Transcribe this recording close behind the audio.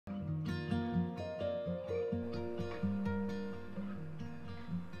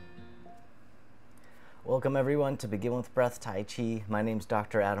Welcome everyone to Begin With Breath Tai Chi. My name's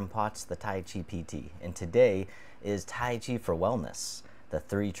Dr. Adam Potts, the Tai Chi PT, and today is Tai Chi for Wellness, the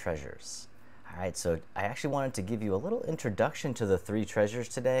three treasures. All right, so I actually wanted to give you a little introduction to the three treasures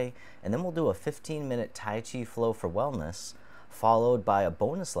today, and then we'll do a 15-minute Tai Chi Flow for Wellness, followed by a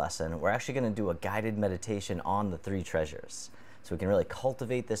bonus lesson. We're actually going to do a guided meditation on the three treasures, so we can really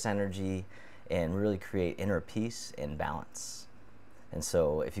cultivate this energy and really create inner peace and balance. And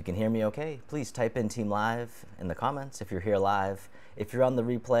so if you can hear me okay, please type in Team Live in the comments if you're here live. If you're on the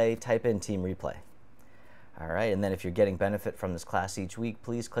replay, type in Team Replay. All right, and then if you're getting benefit from this class each week,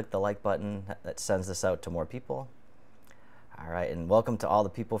 please click the like button. That sends this out to more people. All right, and welcome to all the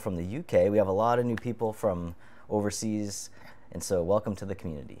people from the UK. We have a lot of new people from overseas, and so welcome to the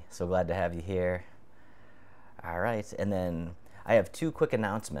community. So glad to have you here. All right, and then I have two quick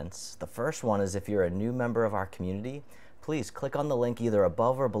announcements. The first one is if you're a new member of our community, please click on the link either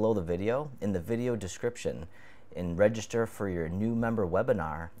above or below the video in the video description and register for your new member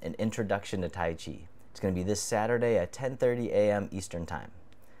webinar, An Introduction to Tai Chi. It's going to be this Saturday at 10:30 a.m. Eastern Time.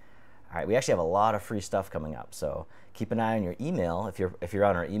 All right, we actually have a lot of free stuff coming up, so keep an eye on your email if you're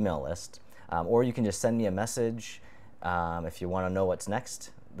on our email list, or you can just send me a message if you want to know what's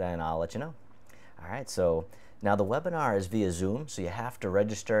next, then I'll let you know. All right, so now the webinar is via Zoom, so you have to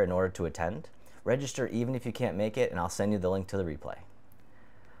register in order to attend. Register even if you can't make it, and I'll send you the link to the replay.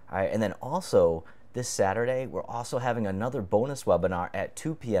 All right, and then also this Saturday, we're also having another bonus webinar at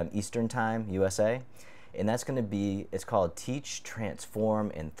 2 p.m. Eastern Time, USA, and that's going to be, it's called Teach,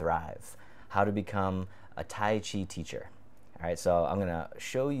 Transform, and Thrive, How to Become a Tai Chi Teacher. All right, so I'm going to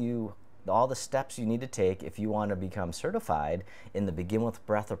show you all the steps you need to take if you want to become certified in the Begin With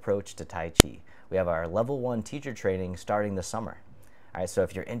Breath approach to Tai Chi. We have our Level 1 teacher training starting this summer. All right, so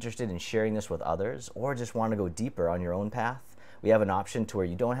if you're interested in sharing this with others or just want to go deeper on your own path, we have an option to where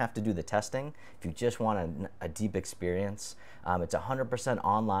you don't have to do the testing. If you just want a deep experience, it's 100%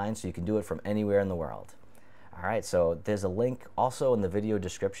 online, so you can do it from anywhere in the world. All right, so there's a link also in the video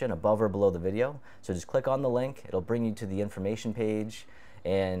description above or below the video. So just click on the link. It'll bring you to the information page.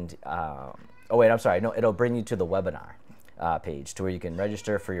 And, oh wait, I'm sorry. No, it'll bring you to the webinar page to where you can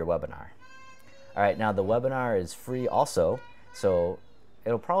register for your webinar. All right, now the webinar is free also. So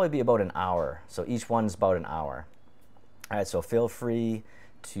it'll probably be about an hour. So each one's about an hour. All right, so feel free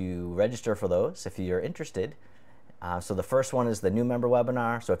to register for those if you're interested. So the first one is the new member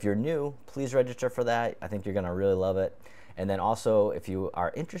webinar. So if you're new, please register for that. I think you're gonna really love it. And then also if you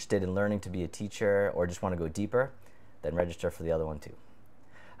are interested in learning to be a teacher or just wanna go deeper, then register for the other one too.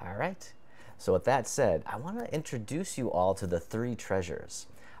 All right, so with that said, I wanna introduce you all to the three treasures.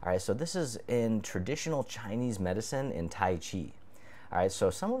 All right, so this is in traditional Chinese medicine in Tai Chi. All right,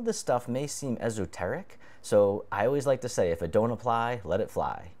 so some of this stuff may seem esoteric, so I always like to say, if it don't apply, let it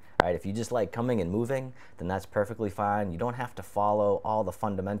fly. All right, if you just like coming and moving, then that's perfectly fine. You don't have to follow all the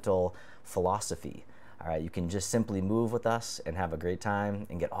fundamental philosophy. All right, you can just simply move with us and have a great time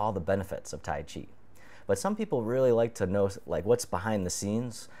and get all the benefits of Tai Chi. But some people really like to know like what's behind the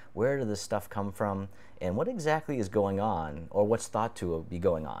scenes, where did this stuff come from, and what exactly is going on or what's thought to be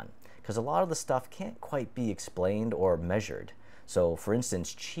going on. Because a lot of the stuff can't quite be explained or measured. So for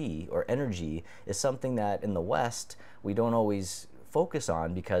instance, chi or energy is something that in the West we don't always focus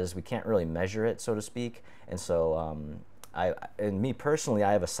on because we can't really measure it, so to speak. And so and me personally,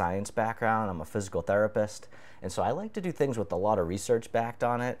 I have a science background. I'm a physical therapist. And so I like to do things with a lot of research backed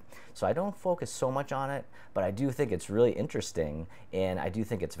on it. So I don't focus so much on it, but I do think it's really interesting, and I do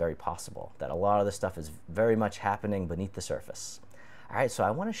think it's very possible that a lot of this stuff is very much happening beneath the surface. All right, so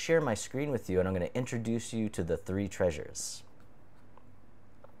I want to share my screen with you, and I'm going to introduce you to the three treasures.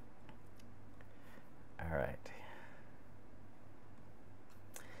 All right.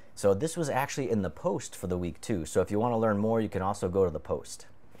 So this was actually in the post for the week too. So if you want to learn more, you can also go to the post.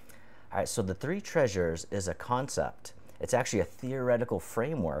 All right, so the three treasures is a concept. It's actually a theoretical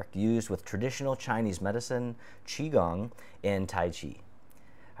framework used with traditional Chinese medicine, Qigong, and Tai Chi.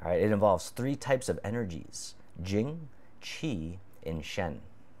 All right, it involves three types of energies, Jing, Qi, and Shen.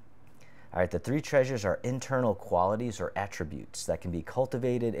 All right, the three treasures are internal qualities or attributes that can be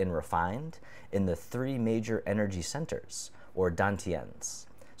cultivated and refined in the three major energy centers, or dantians.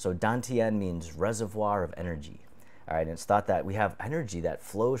 So dantian means reservoir of energy. All right, and it's thought that we have energy that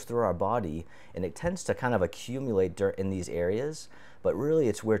flows through our body, and it tends to kind of accumulate in these areas, but really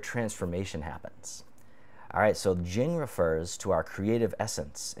it's where transformation happens. All right, so Jing refers to our creative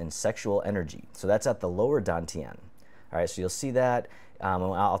essence and sexual energy. So that's at the lower dantian. All right, so you'll see that.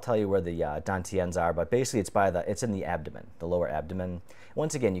 I'll tell you where the dantians are, but basically it's in the abdomen, the lower abdomen.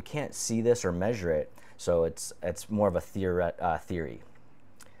 Once again, you can't see this or measure it, so it's more of a theory.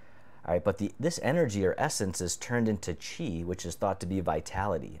 All right, but this energy or essence is turned into qi, which is thought to be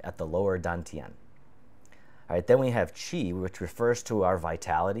vitality at the lower dantian. All right, then we have qi, which refers to our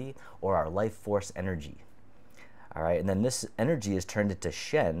vitality or our life force energy. All right, and then this energy is turned into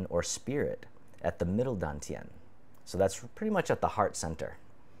shen or spirit at the middle dantian. So that's pretty much at the heart center.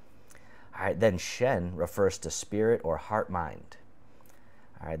 All right, then shen refers to spirit or heart mind.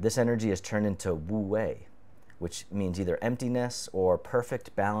 All right, this energy is turned into wu wei, which means either emptiness or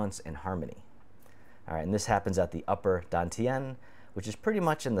perfect balance and harmony. All right, and this happens at the upper dantian, which is pretty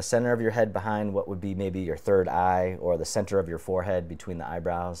much in the center of your head behind what would be maybe your third eye or the center of your forehead between the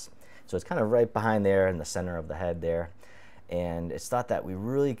eyebrows. So it's kind of right behind there in the center of the head there. And it's thought that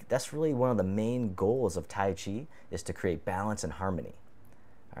that's really one of the main goals of Tai Chi, is to create balance and harmony.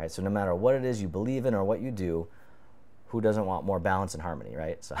 All right, so no matter what it is you believe in or what you do, who doesn't want more balance and harmony,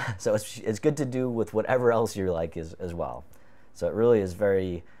 right? So it's good to do with whatever else you like as well. So it really is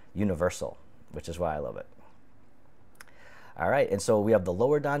very universal, which is why I love it. All right, and so we have the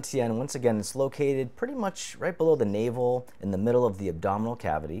lower dantian. Once again, it's located pretty much right below the navel in the middle of the abdominal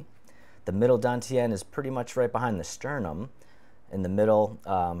cavity. The middle dantian is pretty much right behind the sternum in the middle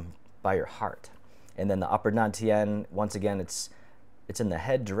by your heart. And then the upper dantian, once again, it's in the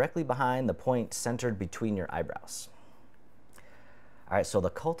head directly behind the point centered between your eyebrows. All right, so the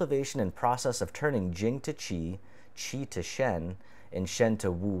cultivation and process of turning Jing to Qi, Qi to Shen, and Shen to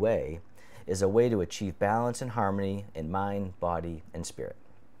Wu Wei is a way to achieve balance and harmony in mind, body, and spirit.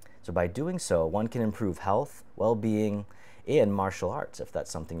 So by doing so, one can improve health, well-being, and martial arts, if that's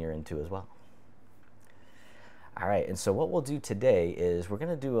something you're into as well. All right, and so what we'll do today is we're going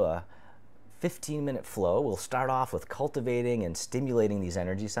to do a 15-minute flow. We'll start off with cultivating and stimulating these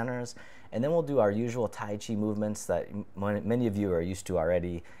energy centers, and then we'll do our usual Tai Chi movements that many of you are used to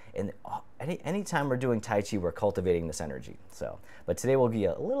already. And anytime we're doing Tai Chi, we're cultivating this energy. But today we'll be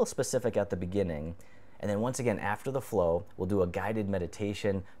a little specific at the beginning, and then once again after the flow, we'll do a guided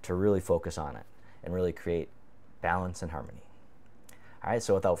meditation to really focus on it and really create balance and harmony. All right,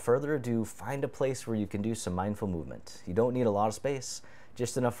 so without further ado, find a place where you can do some mindful movement. You don't need a lot of space,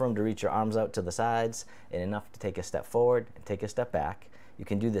 just enough room to reach your arms out to the sides and enough to take a step forward and take a step back. You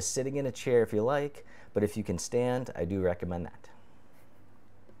can do this sitting in a chair if you like, but if you can stand, I do recommend that.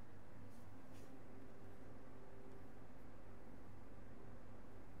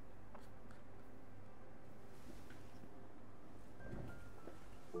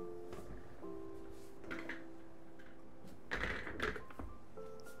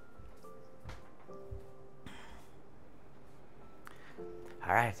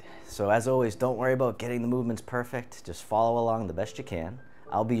 All right, so as always, don't worry about getting the movements perfect. Just follow along the best you can.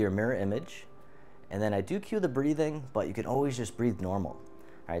 I'll be your mirror image. And then I do cue the breathing, but you can always just breathe normal.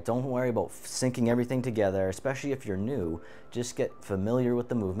 All right, don't worry about syncing everything together, especially if you're new. Just get familiar with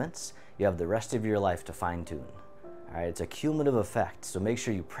the movements. You have the rest of your life to fine tune. All right, it's a cumulative effect, so make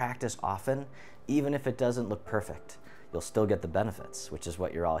sure you practice often. Even if it doesn't look perfect, you'll still get the benefits, which is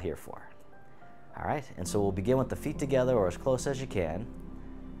what you're all here for. All right, and so we'll begin with the feet together or as close as you can.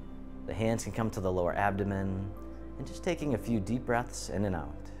 The hands can come to the lower abdomen, and just taking a few deep breaths in and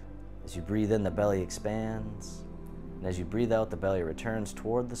out. As you breathe in, the belly expands, and as you breathe out, the belly returns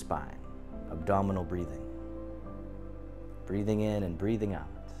toward the spine. Abdominal breathing. Breathing in and breathing out.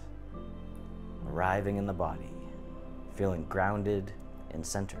 Arriving in the body, feeling grounded and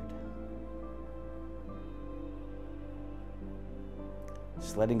centered.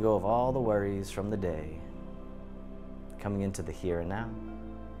 Just letting go of all the worries from the day, coming into the here and now.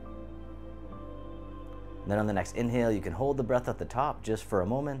 And then on the next inhale, you can hold the breath at the top just for a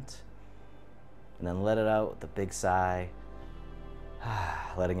moment, and then let it out with a big sigh,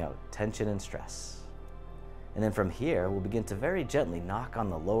 letting out tension and stress. And then from here, we'll begin to very gently knock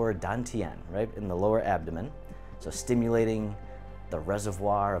on the lower dantian, right in the lower abdomen, so stimulating the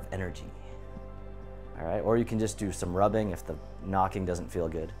reservoir of energy. All right, or you can just do some rubbing if the knocking doesn't feel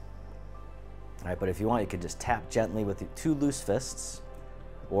good. All right, but if you want, you could just tap gently with 2 loose fists,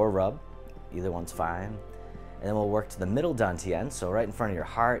 or rub, either one's fine. And then we'll work to the middle dantian, so right in front of your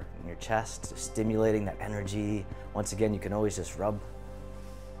heart and your chest, stimulating that energy. Once again, you can always just rub,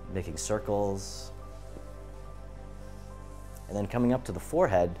 making circles. And then coming up to the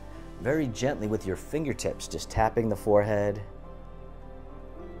forehead, very gently with your fingertips, just tapping the forehead.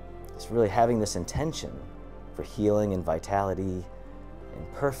 Just really having this intention for healing and vitality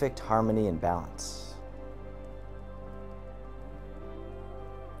and perfect harmony and balance.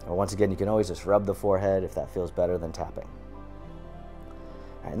 Or once again, you can always just rub the forehead if that feels better than tapping.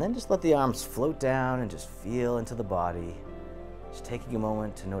 All right, and then just let the arms float down and just feel into the body. Just taking a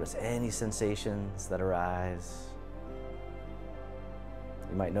moment to notice any sensations that arise.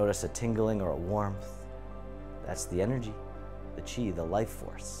 You might notice a tingling or a warmth. That's the energy, the chi, the life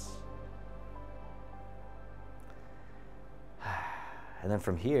force. And then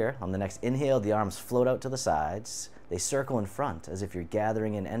from here, on the next inhale, the arms float out to the sides. They circle in front as if you're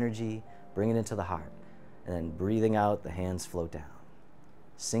gathering in energy, bring it into the heart. And then breathing out, the hands float down,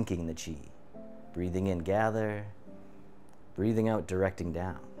 sinking the chi. Breathing in, gather. Breathing out, directing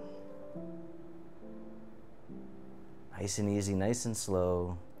down. Nice and easy, nice and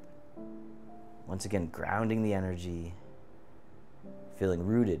slow. Once again, grounding the energy, feeling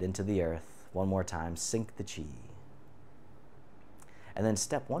rooted into the earth. One more time, sink the chi. And then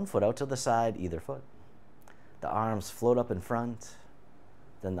step one foot out to the side, either foot. The arms float up in front.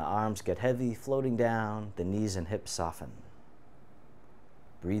 Then the arms get heavy, floating down. The knees and hips soften.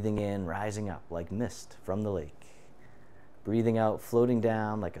 Breathing in, rising up like mist from the lake. Breathing out, floating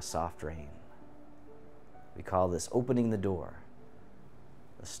down like a soft rain. We call this opening the door,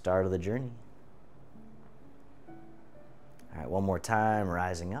 the start of the journey. All right, one more time,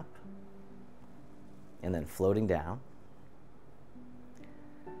 rising up. And then floating down.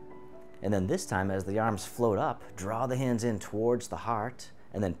 And then this time, as the arms float up, draw the hands in towards the heart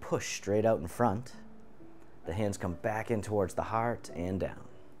and then push straight out in front. The hands come back in towards the heart and down.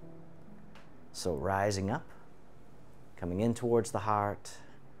 So rising up, coming in towards the heart,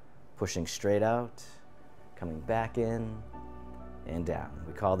 pushing straight out, coming back in and down.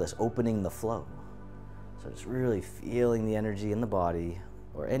 We call this opening the flow. So just really feeling the energy in the body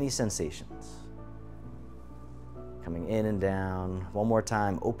or any sensations. Coming in and down. One more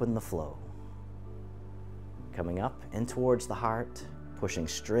time, open the flow. Coming up in towards the heart, pushing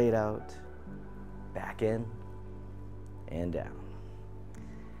straight out, back in, and down.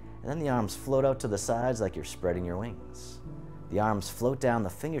 And then the arms float out to the sides like you're spreading your wings. The arms float down, the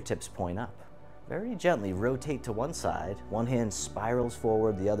fingertips point up. Very gently rotate to one side. One hand spirals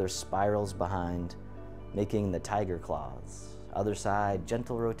forward, the other spirals behind, making the tiger claws. Other side,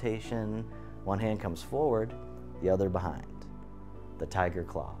 gentle rotation. One hand comes forward, the other behind, the tiger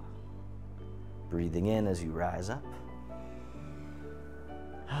claw. Breathing in as you rise up.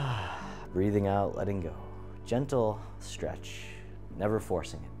 Breathing out, letting go. Gentle stretch, never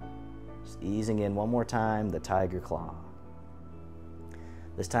forcing it. Just easing in one more time, the tiger claw.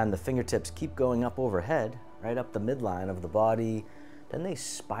 This time the fingertips keep going up overhead, right up the midline of the body. Then they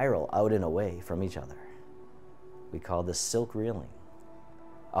spiral out and away from each other. We call this silk reeling,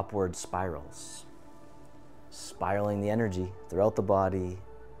 upward spirals. Spiraling the energy throughout the body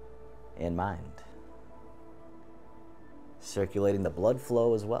and mind. Circulating the blood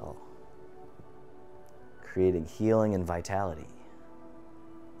flow as well. Creating healing and vitality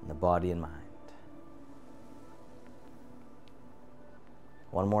in the body and mind.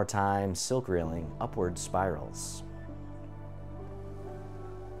 One more time, silk reeling, upward spirals.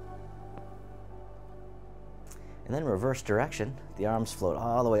 And then reverse direction. The arms float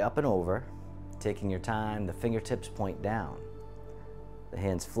all the way up and over. Taking your time, the fingertips point down. The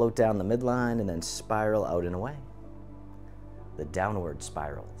hands float down the midline and then spiral out and away. The downward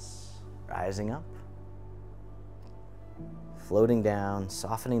spirals, rising up, floating down,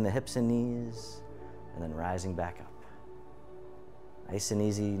 softening the hips and knees, and then rising back up. Nice and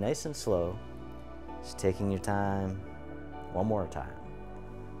easy, nice and slow. Just taking your time. One more time.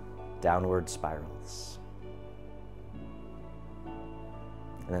 Downward spirals.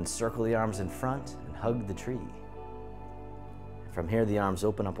 And then circle the arms in front and hug the tree. From here, the arms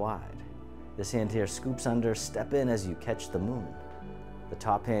open up wide. This hand here scoops under, step in as you catch the moon. The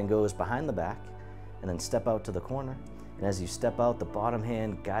top hand goes behind the back, and then step out to the corner. And as you step out, the bottom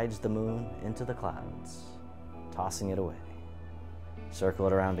hand guides the moon into the clouds, tossing it away. Circle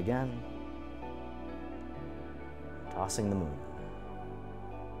it around again, tossing the moon.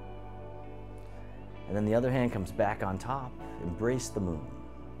 And then the other hand comes back on top, embrace the moon.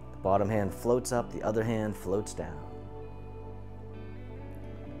 Bottom hand floats up, the other hand floats down.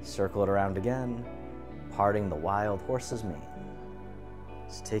 Circle it around again, parting the wild horse's mane.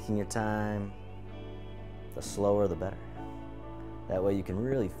 Just taking your time, the slower the better. That way you can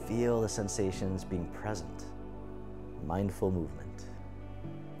really feel the sensations being present. Mindful movement.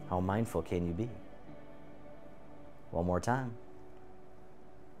 How mindful can you be? One more time.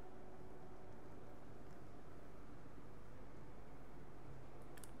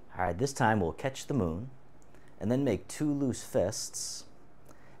 All right, this time we'll catch the moon and then make two loose fists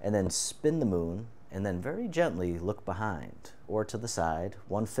and then spin the moon and then very gently look behind or to the side.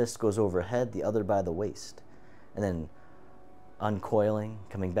 One fist goes overhead, the other by the waist. And then uncoiling,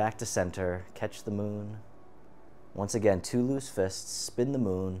 coming back to center, catch the moon. Once again, two loose fists, spin the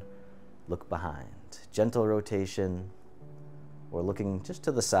moon, look behind. Gentle rotation, or looking just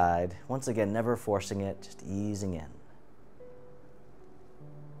to the side. Once again, never forcing it, just easing in.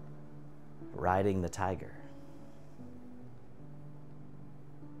 Riding the tiger.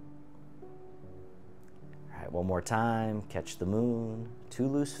 All right, one more time. Catch the moon. 2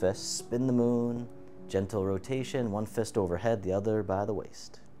 loose fists, spin the moon. Gentle rotation, 1 fist overhead, the other by the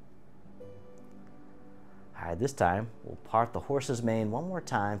waist. All right, this time we'll part the horse's mane one more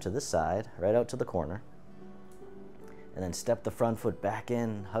time to this side, right out to the corner. And then step the front foot back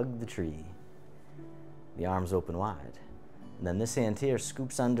in, hug the tree. The arms open wide. And then this hand here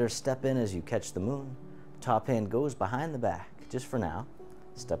scoops under, step in as you catch the moon. Top hand goes behind the back, just for now.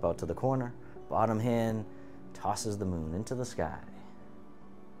 Step out to the corner. Bottom hand tosses the moon into the sky.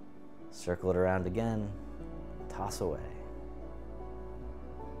 Circle it around again, toss away.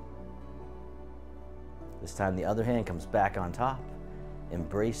 This time the other hand comes back on top.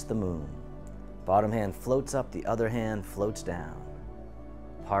 Embrace the moon. Bottom hand floats up, the other hand floats down.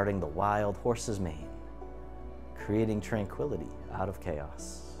 Parting the wild horse's mane. Creating tranquility out of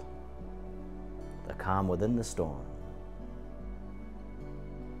chaos. The calm within the storm.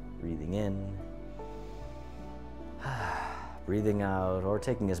 Breathing in. Breathing out, or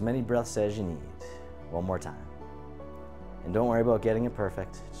taking as many breaths as you need. One more time. And don't worry about getting it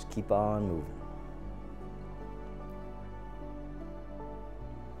perfect. Just keep on moving.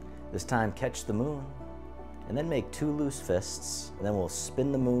 This time, catch the moon, and then make 2 loose fists, and then we'll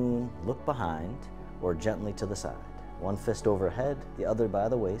spin the moon, look behind, or gently to the side. 1 fist overhead, the other by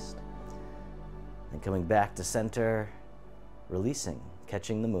the waist. And coming back to center, releasing,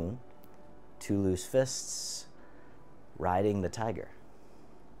 catching the moon. 2 loose fists, riding the tiger.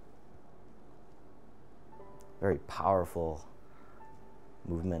 Very powerful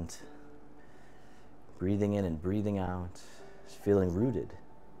movement. Breathing in and breathing out, feeling rooted.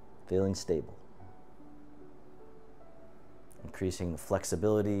 Feeling stable. Increasing the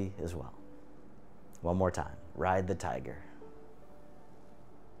flexibility as well. One more time. Ride the tiger.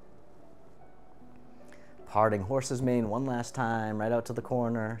 Parting horse's mane one last time, right out to the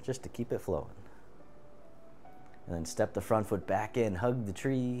corner, just to keep it flowing. And then step the front foot back in, hug the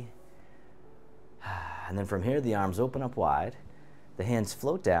tree. And then from here, the arms open up wide. The hands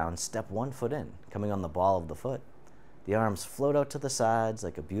float down, step 1 foot in, coming on the ball of the foot. The arms float out to the sides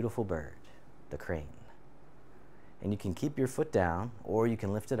like a beautiful bird, the crane. And you can keep your foot down, or you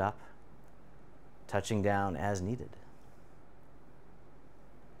can lift it up, touching down as needed.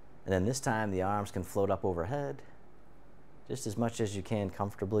 And then this time, the arms can float up overhead, just as much as you can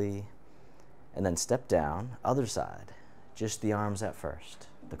comfortably. And then step down, other side, just the arms at first,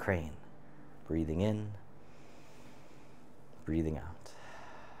 the crane. Breathing in, breathing out.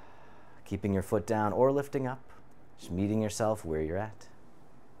 Keeping your foot down or lifting up. Just meeting yourself where you're at.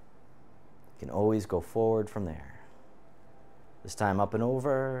 You can always go forward from there. This time up and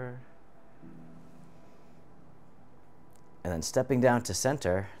over. And then stepping down to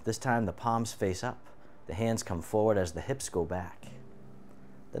center, this time the palms face up. The hands come forward as the hips go back.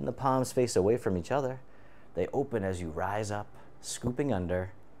 Then the palms face away from each other. They open as you rise up, scooping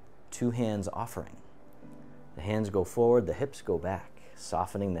under, 2 hands offering. The hands go forward, the hips go back,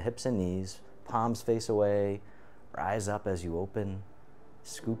 softening the hips and knees, palms face away. Rise up as you open,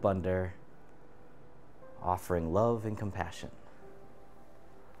 scoop under, offering love and compassion,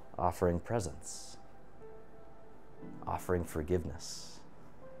 offering presence, offering forgiveness,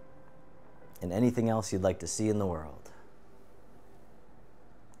 and anything else you'd like to see in the world.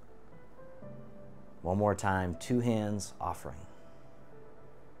 One more time, 2 hands offering.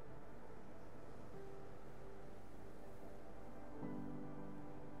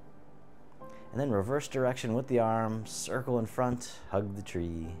 And then reverse direction with the arms, circle in front, hug the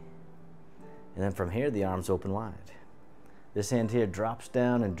tree. And then from here, the arms open wide. This hand here drops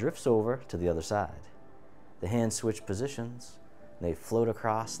down and drifts over to the other side. The hands switch positions, and they float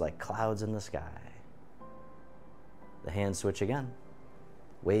across like clouds in the sky. The hands switch again.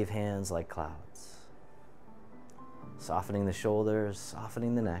 Wave hands like clouds. Softening the shoulders,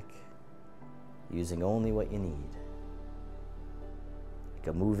 softening the neck, using only what you need. Like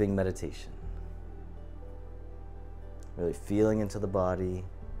a moving meditation. Really feeling into the body.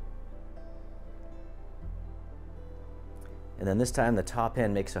 And then this time the top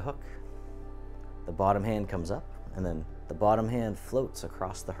hand makes a hook. The bottom hand comes up, and then the bottom hand floats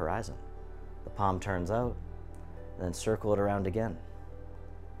across the horizon. The palm turns out, and then circle it around again.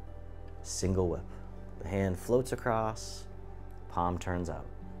 Single whip. The hand floats across, palm turns out.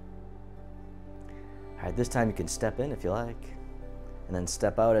 All right, this time you can step in if you like, and then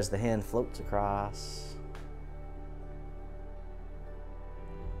step out as the hand floats across.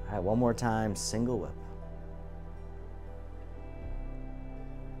 All right, one more time, single whip.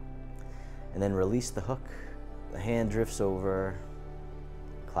 And then release the hook. The hand drifts over,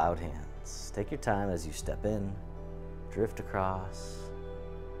 cloud hands. Take your time as you step in, drift across,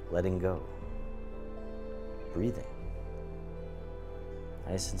 letting go, breathing.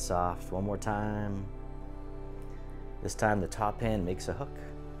 Nice and soft. One more time. This time the top hand makes a hook.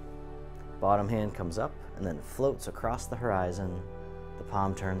 Bottom hand comes up and then floats across the horizon. The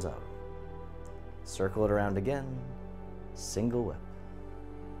palm turns out. Circle it around again. Single whip.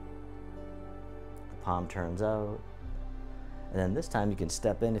 The palm turns out. And then this time you can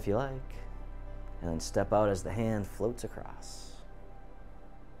step in if you like. And then step out as the hand floats across.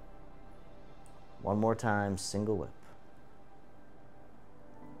 One more time, single whip.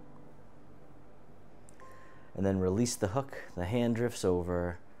 And then release the hook. The hand drifts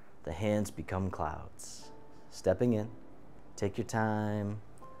over. The hands become clouds. Stepping in. Take your time.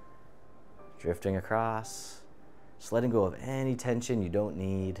 Drifting across. Just letting go of any tension you don't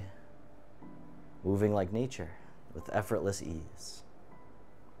need. Moving like nature with effortless ease.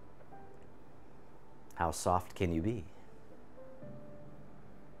 How soft can you be?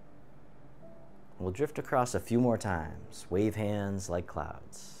 We'll drift across a few more times. Wave hands like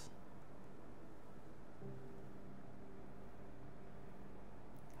clouds.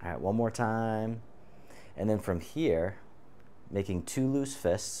 All right, one more time. And then from here, making two loose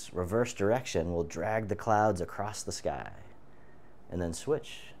fists, reverse direction, we'll drag the clouds across the sky. And then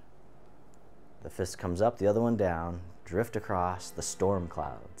switch. The fist comes up, the other one down, drift across the storm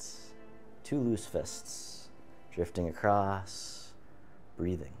clouds. Two loose fists, drifting across,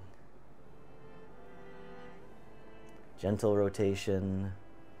 breathing. Gentle rotation.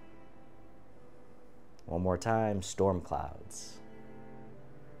 One more time, storm clouds.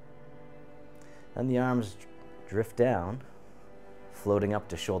 Then the arms drift down, floating up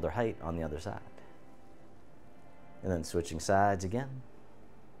to shoulder height on the other side. And then switching sides again.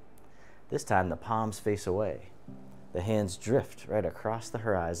 This time the palms face away. The hands drift right across the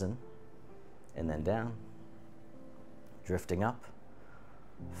horizon and then down. Drifting up,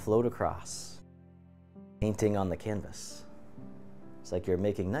 float across, painting on the canvas. It's like you're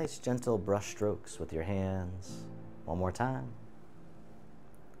making nice gentle brush strokes with your hands. One more time.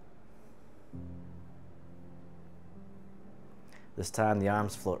 This time the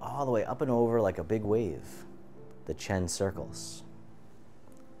arms float all the way up and over like a big wave. The chin circles.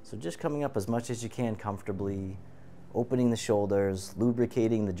 So just coming up as much as you can comfortably, opening the shoulders,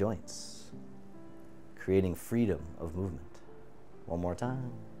 lubricating the joints, creating freedom of movement. One more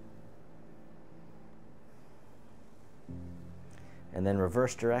time. And then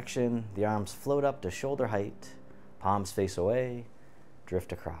reverse direction, the arms float up to shoulder height, palms face away,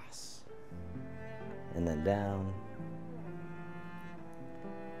 drift across. And then down.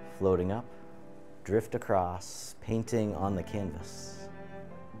 Floating up, drift across, painting on the canvas.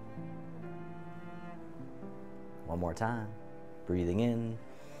 One more time, breathing in,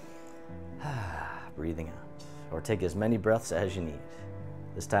 breathing out. Or take as many breaths as you need.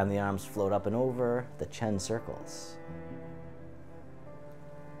 This time the arms float up and over, the chin circles.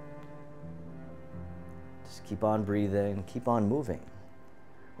 Just keep on breathing, keep on moving.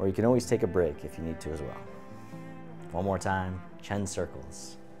 Or you can always take a break if you need to as well. One more time, chin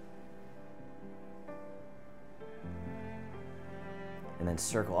circles. And then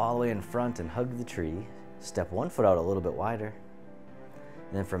circle all the way in front and hug the tree. Step one foot out a little bit wider.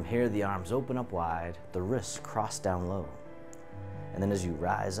 And then from here, the arms open up wide, the wrists cross down low. And then as you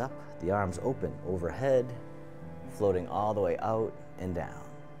rise up, the arms open overhead, floating all the way out and down.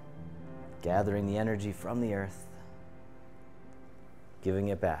 Gathering the energy from the earth, giving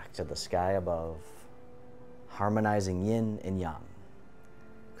it back to the sky above, harmonizing yin and yang,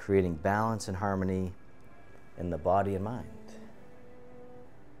 creating balance and harmony in the body and mind.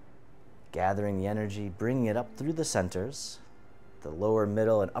 Gathering the energy, bringing it up through the centers, the lower,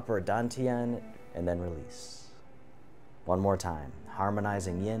 middle, and upper dantian, and then release. One more time,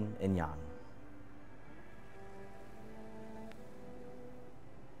 harmonizing yin and yang.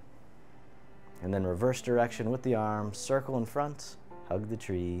 And then reverse direction with the arms, circle in front, hug the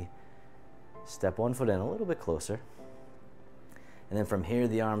tree, step one foot in a little bit closer. And then from here,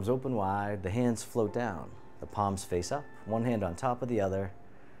 the arms open wide, the hands float down, the palms face up, one hand on top of the other,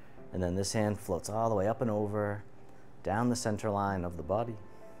 and then this hand floats all the way up and over, down the center line of the body.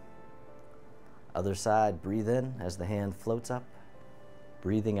 Other side, breathe in as the hand floats up,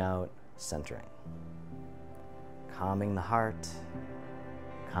 breathing out, centering. Calming the heart,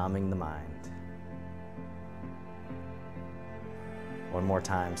 calming the mind. One more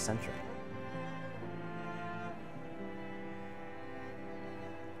time, centering.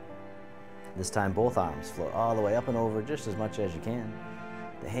 This time both arms float all the way up and over just as much as you can.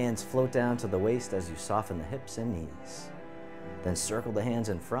 The hands float down to the waist as you soften the hips and knees. Then circle the hands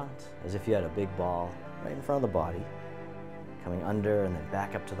in front as if you had a big ball right in front of the body, coming under and then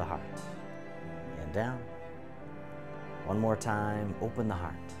back up to the heart. And down. One more time, open the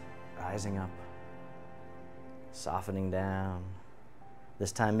heart, rising up, softening down.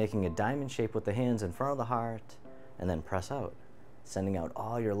 This time making a diamond shape with the hands in front of the heart, and then press out, sending out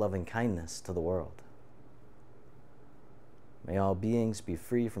all your loving kindness to the world. May all beings be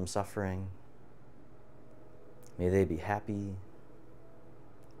free from suffering. May they be happy.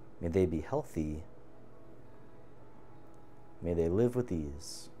 May they be healthy. May they live with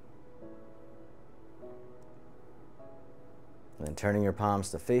ease. And then turning your palms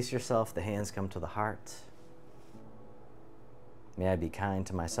to face yourself, the hands come to the heart. May I be kind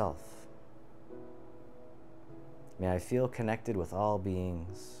to myself. May I feel connected with all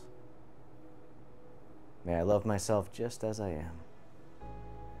beings. May I love myself just as I am.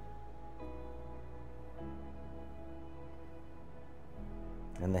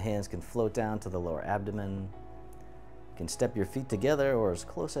 And the hands can float down to the lower abdomen. You can step your feet together or as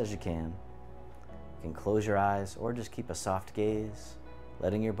close as you can. You can close your eyes or just keep a soft gaze,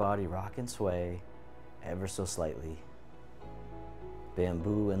 letting your body rock and sway ever so slightly.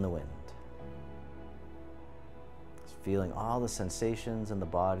 Bamboo in the wind. Just feeling all the sensations in the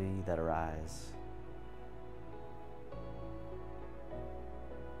body that arise.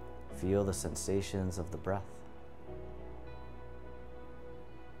 Feel the sensations of the breath.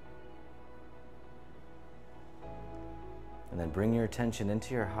 And then bring your attention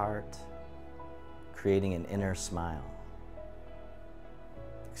into your heart, creating an inner smile,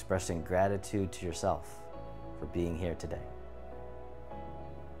 expressing gratitude to yourself for being here today.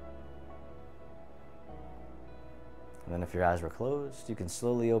 And then if your eyes were closed, you can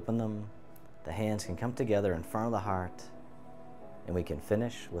slowly open them. The hands can come together in front of the heart, and we can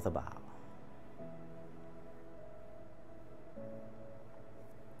finish with a bow.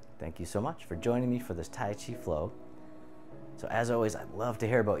 Thank you so much for joining me for this Tai Chi Flow. So as always, I'd love to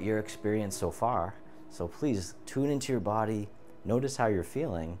hear about your experience so far. So please tune into your body, notice how you're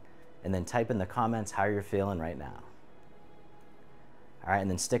feeling, and then type in the comments how you're feeling right now. All right,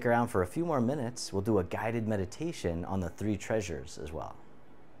 and then stick around for a few more minutes. We'll do a guided meditation on the 3 treasures as well.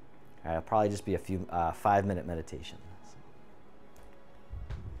 All right, it'll probably just be a few 5-minute meditation.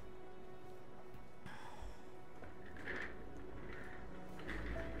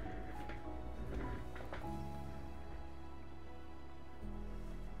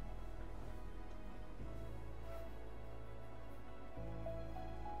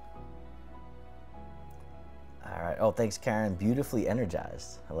 All right. Oh, thanks, Karen. Beautifully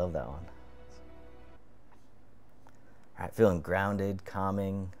energized. I love that one. All right, feeling grounded,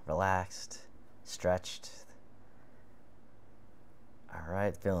 calming, relaxed, stretched. All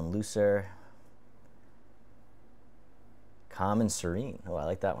right, feeling looser, calm and serene. Oh, I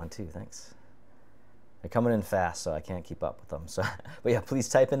like that one too. Thanks. They're coming in fast, so I can't keep up with them. So, but yeah, please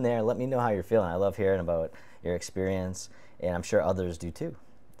type in there. Let me know how you're feeling. I love hearing about your experience, and I'm sure others do too.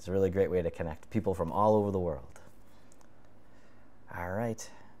 It's a really great way to connect people from all over the world. All right.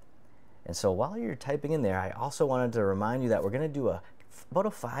 And so while you're typing in there, I also wanted to remind you that we're going to do about a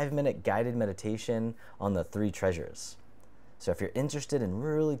 5-minute guided meditation on the 3 treasures. So if you're interested in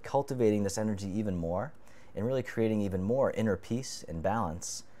really cultivating this energy even more and really creating even more inner peace and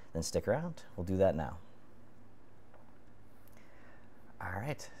balance, then stick around. We'll do that now. All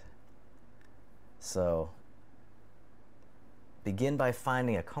right. So begin by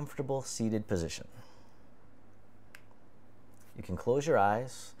finding a comfortable seated position. You can close your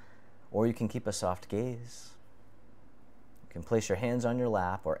eyes, or you can keep a soft gaze. You can place your hands on your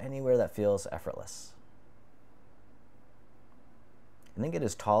lap or anywhere that feels effortless. And then get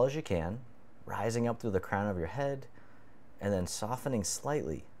as tall as you can, rising up through the crown of your head, and then softening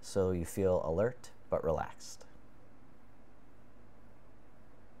slightly so you feel alert but relaxed.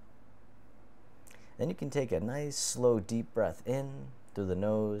 Then you can take a nice, slow, deep breath in through the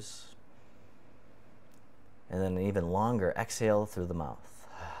nose, and then an even longer exhale through the mouth.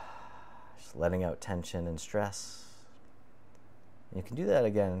 Just letting out tension and stress. And you can do that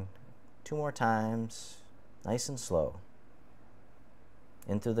again 2 more times, nice and slow.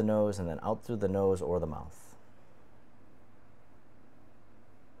 In through the nose and then out through the nose or the mouth.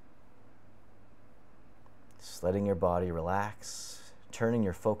 Just letting your body relax, turning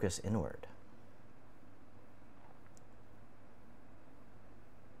your focus inward.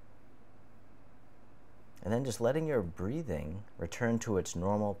 And then just letting your breathing return to its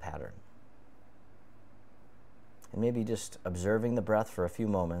normal pattern. And maybe just observing the breath for a few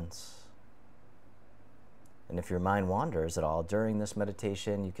moments. And if your mind wanders at all during this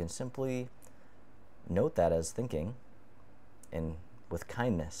meditation, you can simply note that as thinking, and with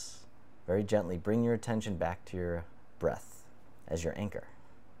kindness, very gently bring your attention back to your breath as your anchor.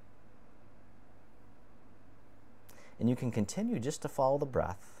 And you can continue just to follow the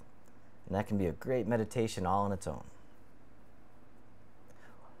breath, and that can be a great meditation all on its own.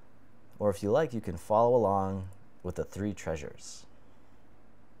 Or if you like, you can follow along with the 3 treasures.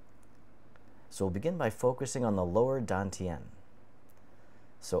 So we'll begin by focusing on the lower dantian.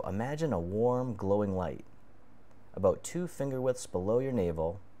 So imagine a warm, glowing light about 2 finger widths below your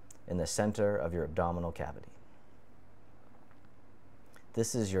navel in the center of your abdominal cavity.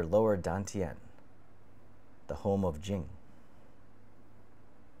 This is your lower dantian, the home of Jing.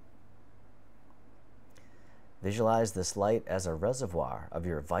 Visualize this light as a reservoir of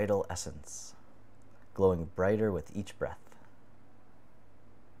your vital essence, glowing brighter with each breath.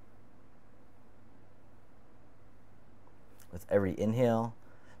 With every inhale,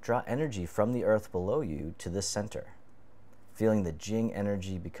 draw energy from the earth below you to this center, feeling the Jing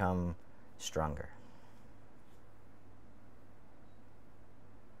energy become stronger.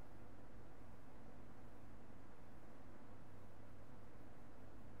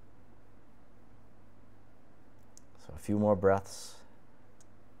 So a few more breaths,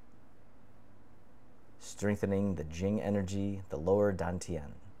 strengthening the Jing energy, the lower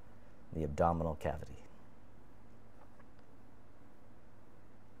dantian, the abdominal cavity.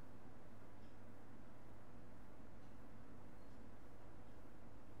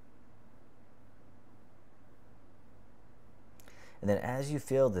 And then as you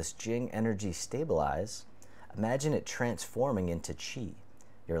feel this Jing energy stabilize, imagine it transforming into Qi,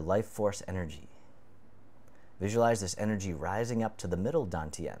 your life force energy. Visualize this energy rising up to the middle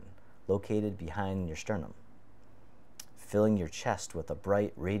dantian, located behind your sternum, filling your chest with a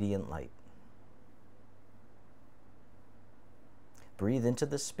bright, radiant light. Breathe into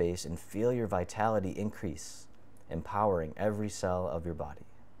this space and feel your vitality increase, empowering every cell of your body.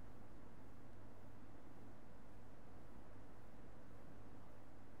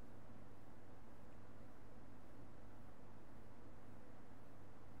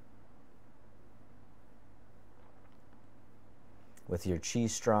 With your Qi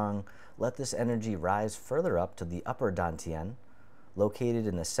strong, let this energy rise further up to the upper dantian, located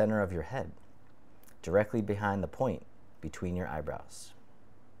in the center of your head, directly behind the point between your eyebrows.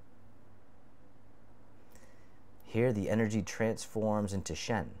 Here, the energy transforms into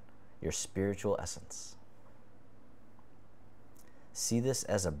Shen, your spiritual essence. See this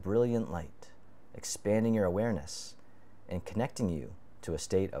as a brilliant light, expanding your awareness and connecting you to a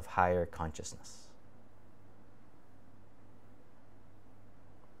state of higher consciousness.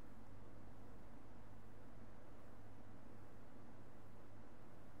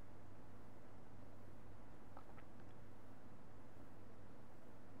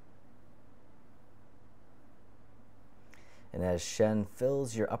 And as Shen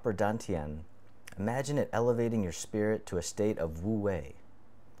fills your upper dantian, imagine it elevating your spirit to a state of Wu Wei,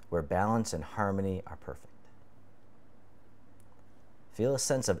 where balance and harmony are perfect. Feel a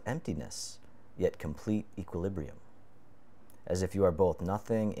sense of emptiness, yet complete equilibrium, as if you are both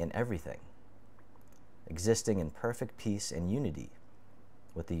nothing and everything, existing in perfect peace and unity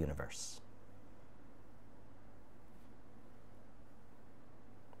with the universe.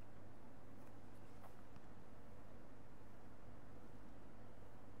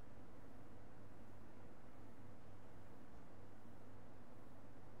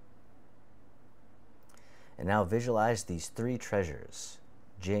 And now visualize these 3 treasures,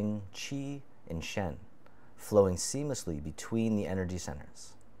 Jing, Qi, and Shen, flowing seamlessly between the energy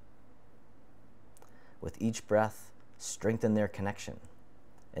centers. With each breath, strengthen their connection,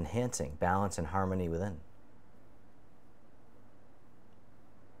 enhancing balance and harmony within.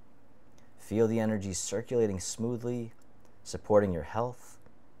 Feel the energy circulating smoothly, supporting your health,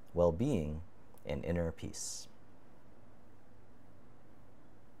 well-being, and inner peace.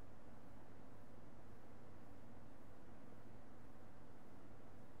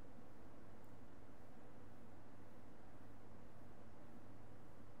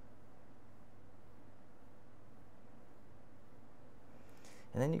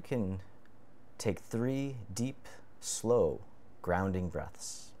 And then you can take 3 deep, slow, grounding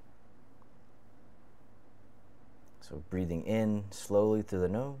breaths. So breathing in slowly through the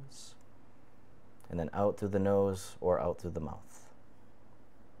nose, and then out through the nose or out through the mouth.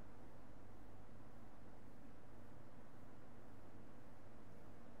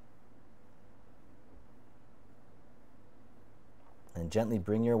 And gently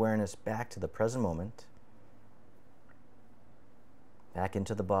bring your awareness back to the present moment, back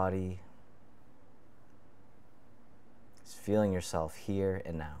into the body, feeling yourself here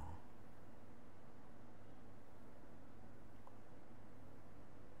and now.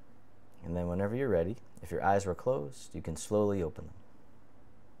 And then whenever you're ready, if your eyes were closed, you can slowly open them,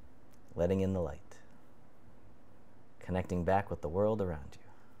 letting in the light, connecting back with the world around you.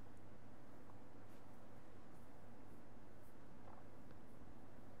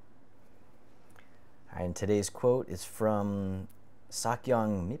 All right, and today's quote is from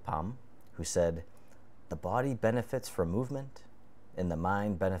Sakyong Mipam, who said, "The body benefits from movement, and the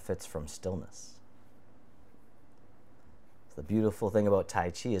mind benefits from stillness." The beautiful thing about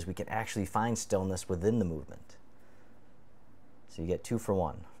Tai Chi is we can actually find stillness within the movement. So you get 2 for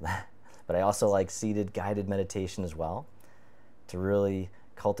 1. But I also like seated guided meditation as well to really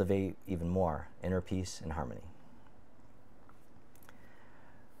cultivate even more inner peace and harmony.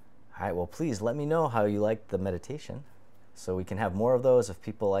 All right, well, please let me know how you liked the meditation so we can have more of those if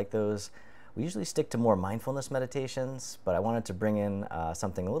people like those. We usually stick to more mindfulness meditations, but I wanted to bring in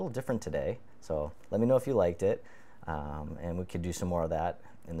something a little different today. So let me know if you liked it, and we could do some more of that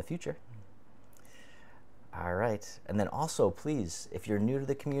in the future. All right, and then also, please, if you're new to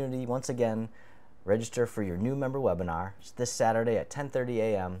the community, once again, register for your new member webinar. It's this Saturday at 10:30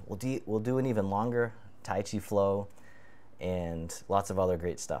 a.m. We'll do an even longer Tai Chi Flow and lots of other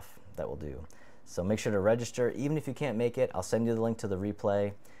great stuff that we'll do. So make sure to register. Even if you can't make it, I'll send you the link to the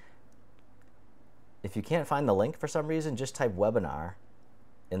replay. If you can't find the link for some reason, just type webinar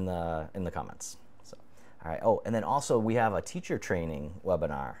in the comments. So, all right. Oh, and then also we have a teacher training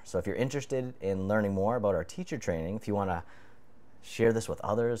webinar. So if you're interested in learning more about our teacher training, if you want to share this with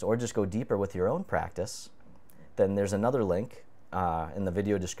others or just go deeper with your own practice, then there's another link in the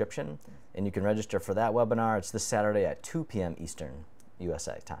video description, and you can register for that webinar. It's this Saturday at 2 p.m. Eastern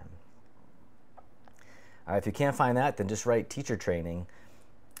USA time. All right, if you can't find that, then just write teacher training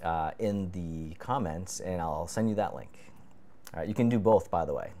in the comments, and I'll send you that link. All right, you can do both, by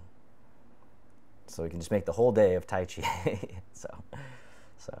the way. So you can just make the whole day of Tai Chi. so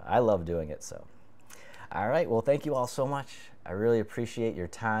I love doing it. So, all right, well, thank you all so much. I really appreciate your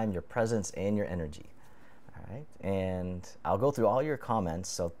time, your presence, and your energy. All right, and I'll go through all your comments.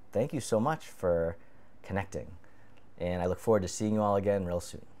 So thank you so much for connecting, and I look forward to seeing you all again real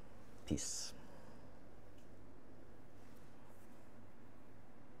soon. Peace.